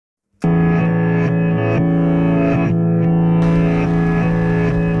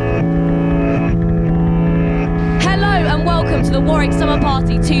Summer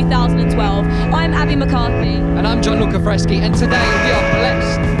Party 2012. I'm Abby McCarthy. And I'm John Luca Freschi, and today we are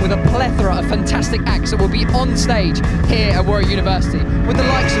blessed with a plethora of fantastic acts that will be on stage here at Warwick University, with the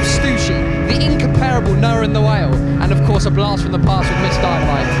likes of Stussy, the incomparable Noah and the Whale, and of course a blast from the past with Ms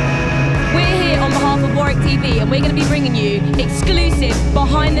Dynamite. We're here on behalf of Warwick TV, and we're going to be bringing you exclusive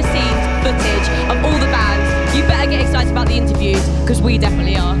behind-the-scenes footage of all the bands. You better get excited about the interviews, because we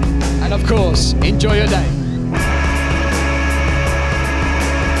definitely are. And of course, enjoy your day.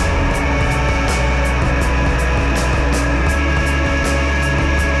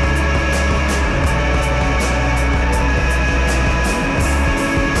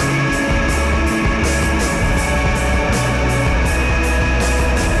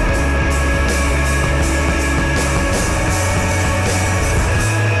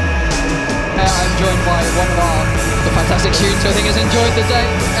 Joined by one of the fantastic students who I think has enjoyed the day.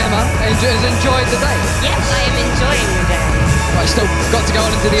 Emma has enjoyed the day. Yes, I am enjoying the day. Right, still got to go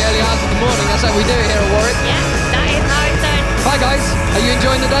on into the early hours of the morning. That's how we do it here at Warwick. Yeah, that is how it's done. Hi guys, are you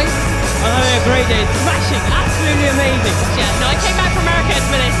enjoying the day? I'm having a great day. Smashing, absolutely amazing. Yeah, no, I came back from America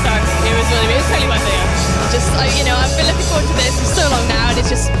for this, so it was totally worth it. Just, I've been looking forward to this for so long now, and it's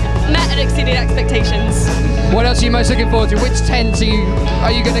just met and exceeded expectations. What else are you most looking forward to? Which tents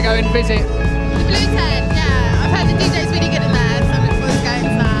are you going to go and visit? The blue tent, yeah. I've heard the DJ's really good in there, so I'm looking forward to going to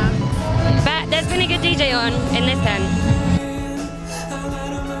that. But there's been a good DJ on in this tent.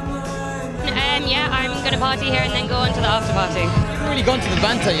 Yeah, I'm going to party here and then go on to the after party. I haven't really gone to the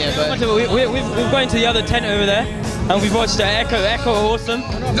banter yet, but we've gone to the other tent over there, and we've watched Echo Awesome.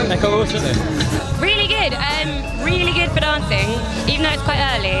 Echo Awesome. Really good for dancing. Even though it's quite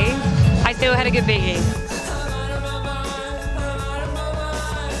early, I still had a good biggie.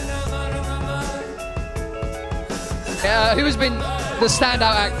 Who has been the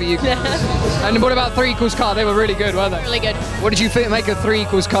standout act for you? And what about 3 Equals Car? They were really good, weren't they? Really good. What did you make of 3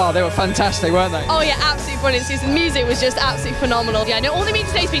 Equals Car? They were fantastic, weren't they? Oh yeah, absolutely brilliant. The music was just absolutely phenomenal. Yeah, no, all the music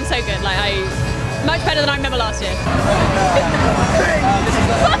today's been so good. Much better than I remember last year.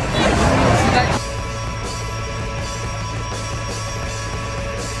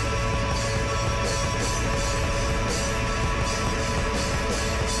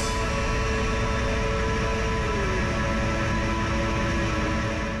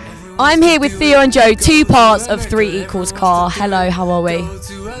 I'm here with Theo and Joe, 2 parts of 3 Equals Car. Hello, how are we?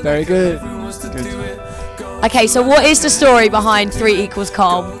 Very good. Okay, so what is the story behind 3 Equals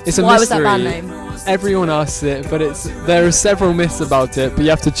Car? It's a Why mystery. was that band name? Everyone asks it, but there are several myths about it, but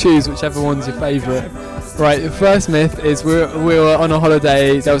you have to choose whichever one's your favourite. Right, the first myth is we were on a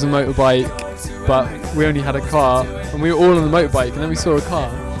holiday, there was a motorbike, but we only had a car, and we were all on the motorbike, and then we saw a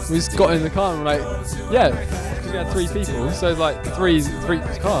car. We just got in the car and we're like, yeah, because we had 3 people, so it's like 3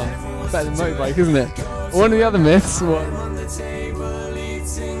 Equals Car. Better than motorbike, isn't it? One of the other myths was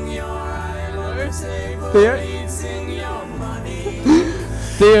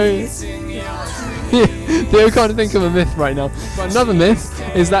Theo can't think of a myth right now. But another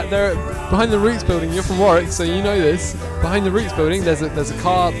myth is that behind the Roots building, you're from Warwick, so you know this. Behind the Roots building, there's a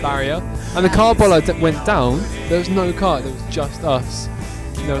car barrier, and the car bollard went down. There was no car, there was just us.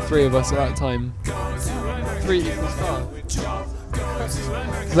 There were 3 of us at that time. 3 Equals Car.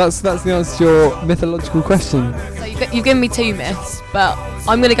 That's the answer to your mythological question. So you've given me 2 myths, but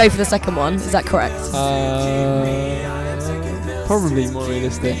I'm going to go for the second one. Is that correct? Probably more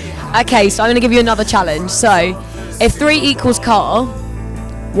realistic. Okay, so I'm going to give you another challenge. So, if 3 equals car,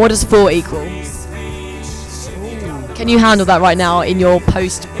 what does 4 equal? Can you handle that right now in your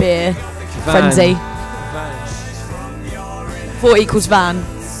post-beer frenzy? Van. 4 equals van.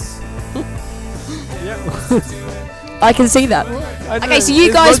 Yep. I can see that. Okay, so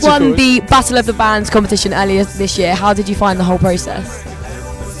you guys won the Battle of the Bands competition earlier this year. How did you find the whole process?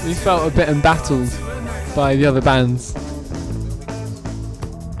 We felt a bit embattled by the other bands.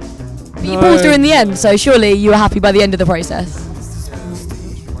 But you pulled through in the end, so surely you were happy by the end of the process.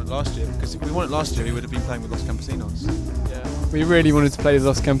 We won it last year, because if we won it last year, we would have been playing with Los Campesinos. Yeah. We really wanted to play with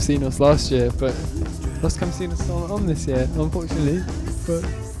Los Campesinos last year, but Los Campesinos aren't on this year, unfortunately. But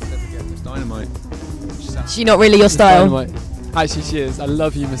Don't forget Ms Dynamite. She's not really your style. Dynamite. Actually, she is. I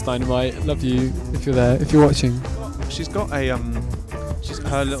love you, Ms Dynamite. I love you if you're there, if you're watching. She's got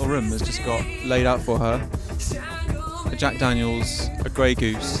her little room has just got laid out for her. A Jack Daniels, a Grey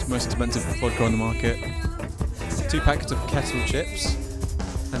Goose, most expensive vodka on the market, 2 packets of kettle chips,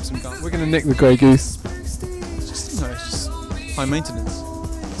 and some gum. We're going to nick the Grey Goose. It's just high maintenance.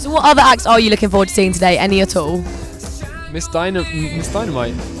 So what other acts are you looking forward to seeing today? Any at all? Ms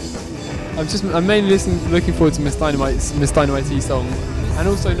Dynamite. I'm mainly looking forward to Ms Dynamite's song, and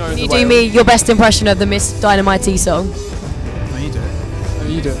also knowing Can you do me your best impression of the Ms Dynamite song? I you do it. No,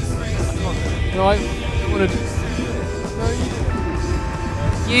 you do it. No, I want to. No,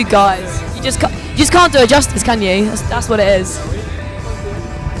 you. You guys, you just can't do it justice, can you? That's what it is.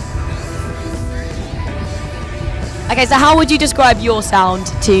 Okay, so how would you describe your sound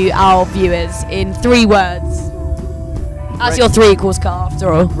to our viewers in 3 words? As your 3 equals car,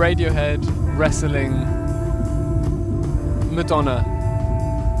 after all. Radiohead, wrestling, Madonna.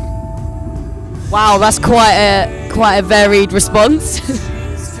 Wow, that's quite a varied response.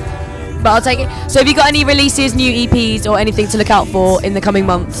 But I'll take it. So have you got any releases, new EPs or anything to look out for in the coming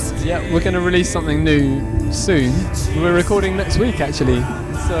months? Yeah, we're going to release something new soon. We're recording next week actually.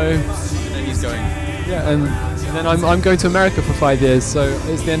 So. And then he's going. Yeah, and then I'm going to America for 5 years, so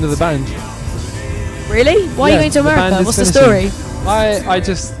it's the end of the band. Really? Why are you going to America? What's the story? I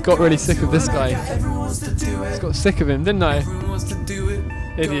just got really sick of this guy. Just got sick of him, didn't I?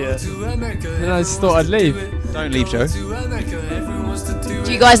 Idiot. And I just thought I'd leave. Don't leave, Joe.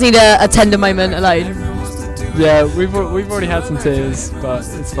 Do you guys need a tender moment alone? Yeah, we've already had some tears, but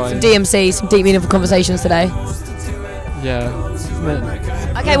it's fine. DMC, some deep meaningful conversations today. Yeah, isn't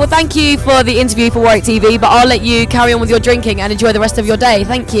it? Okay, well thank you for the interview for Warwick TV, but I'll let you carry on with your drinking and enjoy the rest of your day.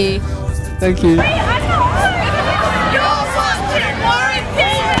 Thank you. Thank you.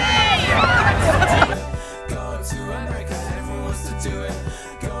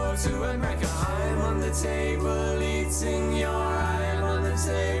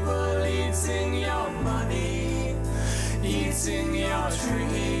 Eating your